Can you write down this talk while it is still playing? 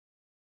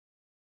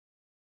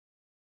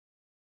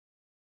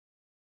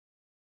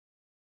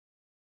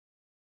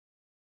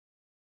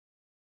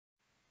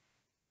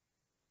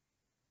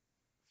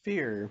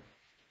Fear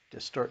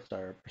distorts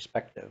our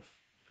perspective.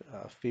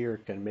 Fear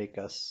can make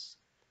us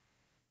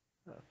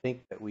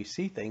think that we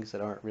see things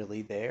that aren't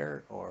really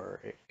there,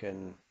 or it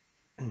can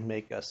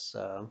make us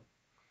um,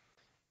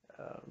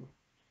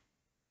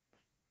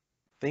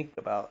 think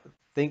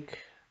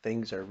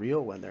things are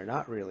real when they're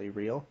not really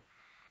real.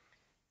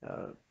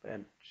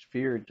 And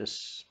fear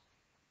just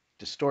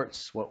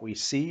distorts what we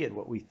see and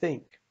what we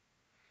think.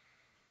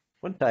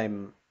 One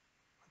time,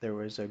 there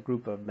was a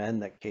group of men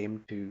that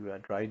came to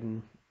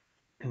Dryden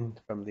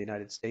from the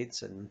United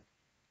States, and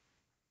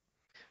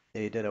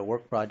they did a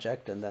work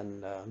project. And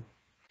then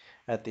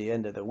at the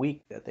end of the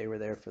week that they were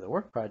there for the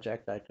work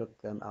project, I took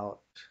them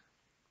out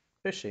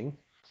fishing,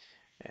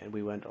 and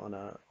we went on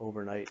a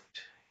overnight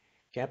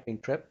camping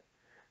trip.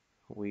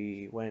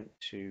 We went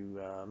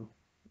to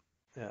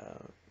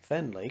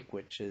Fen Lake,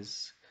 which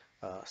is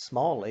a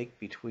small lake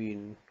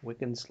between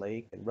Wickens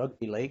Lake and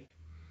Rugby Lake,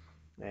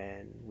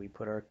 and we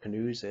put our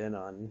canoes in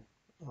on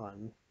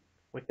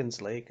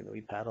Wickens Lake, and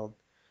we paddled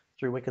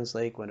through Wickens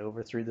Lake, went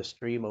over through the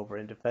stream over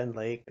into Fen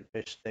Lake, and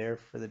fished there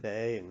for the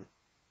day. And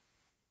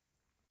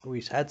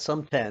we had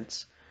some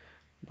tents,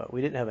 but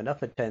we didn't have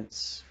enough of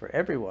tents for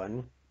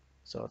everyone.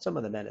 So some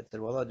of the men had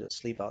said, "Well, I'll just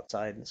sleep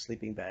outside in a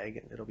sleeping bag,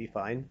 and it'll be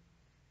fine."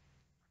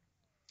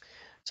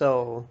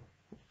 So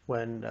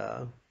when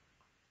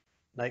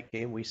night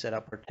came, we set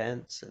up our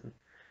tents, and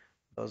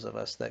those of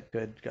us that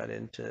could got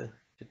into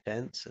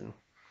tents. And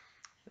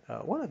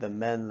one of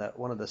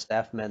the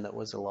staff men that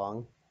was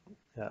along,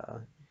 uh,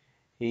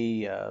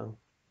 he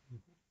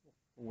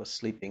was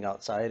sleeping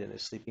outside in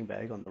his sleeping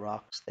bag on the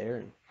rocks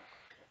there,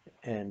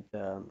 and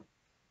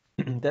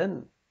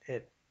then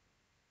it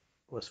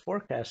was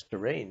forecast to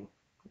rain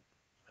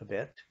a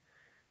bit.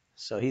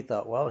 So he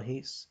thought, well,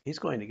 he's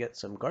going to get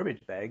some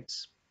garbage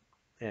bags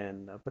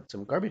and put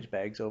some garbage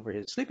bags over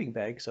his sleeping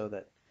bag so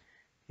that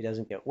he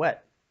doesn't get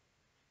wet.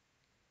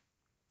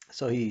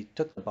 So he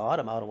took the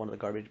bottom out of one of the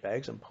garbage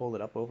bags and pulled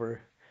it up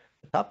over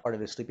the top part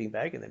of his sleeping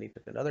bag, and then he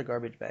took another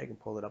garbage bag and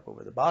pulled it up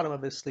over the bottom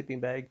of his sleeping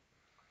bag,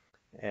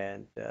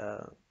 and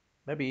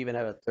maybe even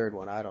had a third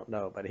one. I don't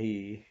know, but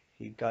he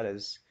got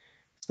his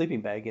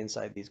sleeping bag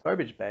inside these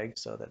garbage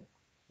bags so that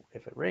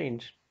if it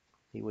rained,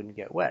 he wouldn't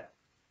get wet.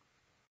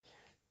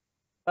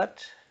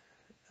 But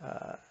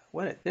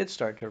when it did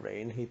start to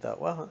rain, he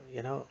thought, well,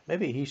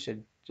 maybe he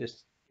should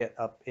just get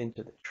up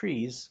into the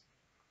trees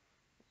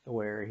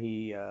where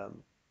he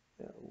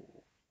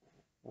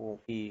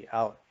won't be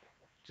out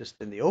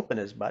just in the open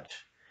as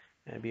much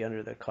and be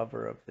under the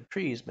cover of the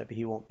trees. Maybe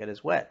he won't get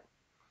as wet.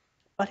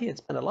 But he had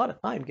spent a lot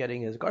of time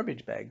getting his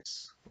garbage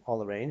bags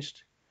all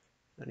arranged,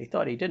 and he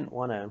thought he didn't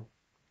want to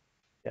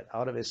get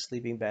out of his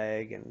sleeping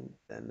bag and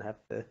then have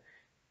to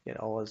get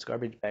all his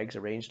garbage bags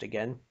arranged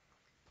again.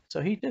 So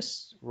he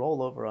just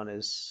rolled over on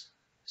his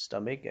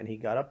stomach, and he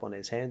got up on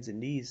his hands and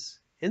knees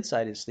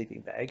inside his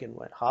sleeping bag and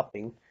went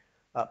hopping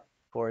up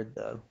toward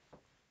the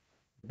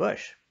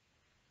bush.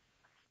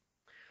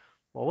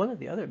 Well, one of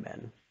the other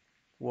men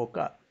woke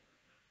up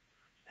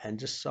and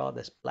just saw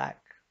this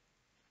black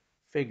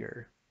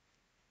figure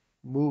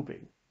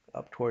moving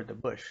up toward the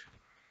bush.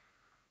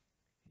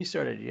 He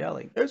started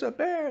yelling, "There's a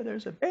bear!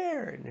 There's a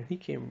bear!" And he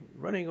came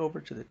running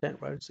over to the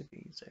tent where I was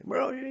sleeping and saying,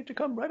 "Merle, you need to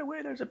come right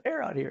away. There's a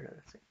bear out here." And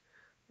I said,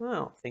 "Well, I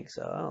don't think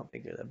so. I don't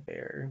think there's a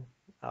bear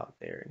out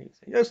there." And he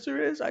said, "Yes,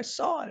 there is. I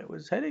saw it. It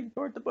was heading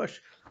toward the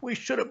bush. We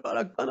should have brought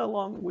a gun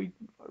along.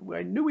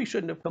 I knew we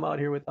shouldn't have come out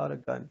here without a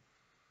gun."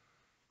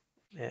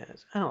 And I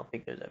said, "I don't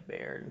think there's a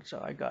bear." And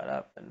so I got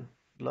up and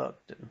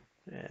looked,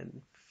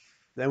 and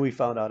then we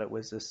found out it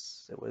was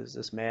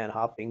this man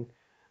hopping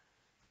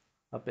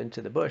up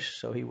into the bush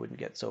so he wouldn't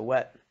get so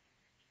wet.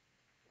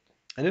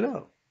 I don't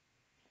know.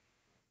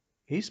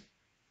 He's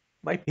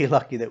might be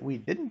lucky that we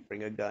didn't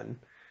bring a gun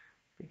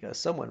because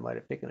someone might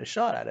have taken a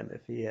shot at him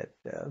if we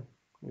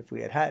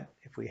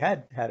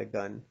had had a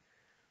gun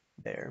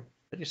there.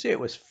 But you see, it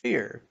was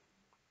fear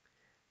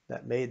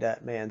that made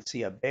that man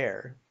see a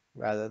bear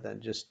rather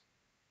than just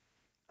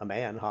a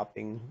man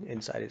hopping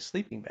inside his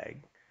sleeping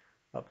bag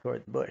up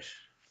toward the bush.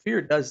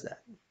 Fear does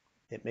that.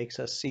 It makes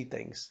us see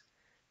things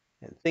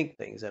and think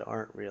things that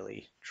aren't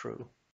really true.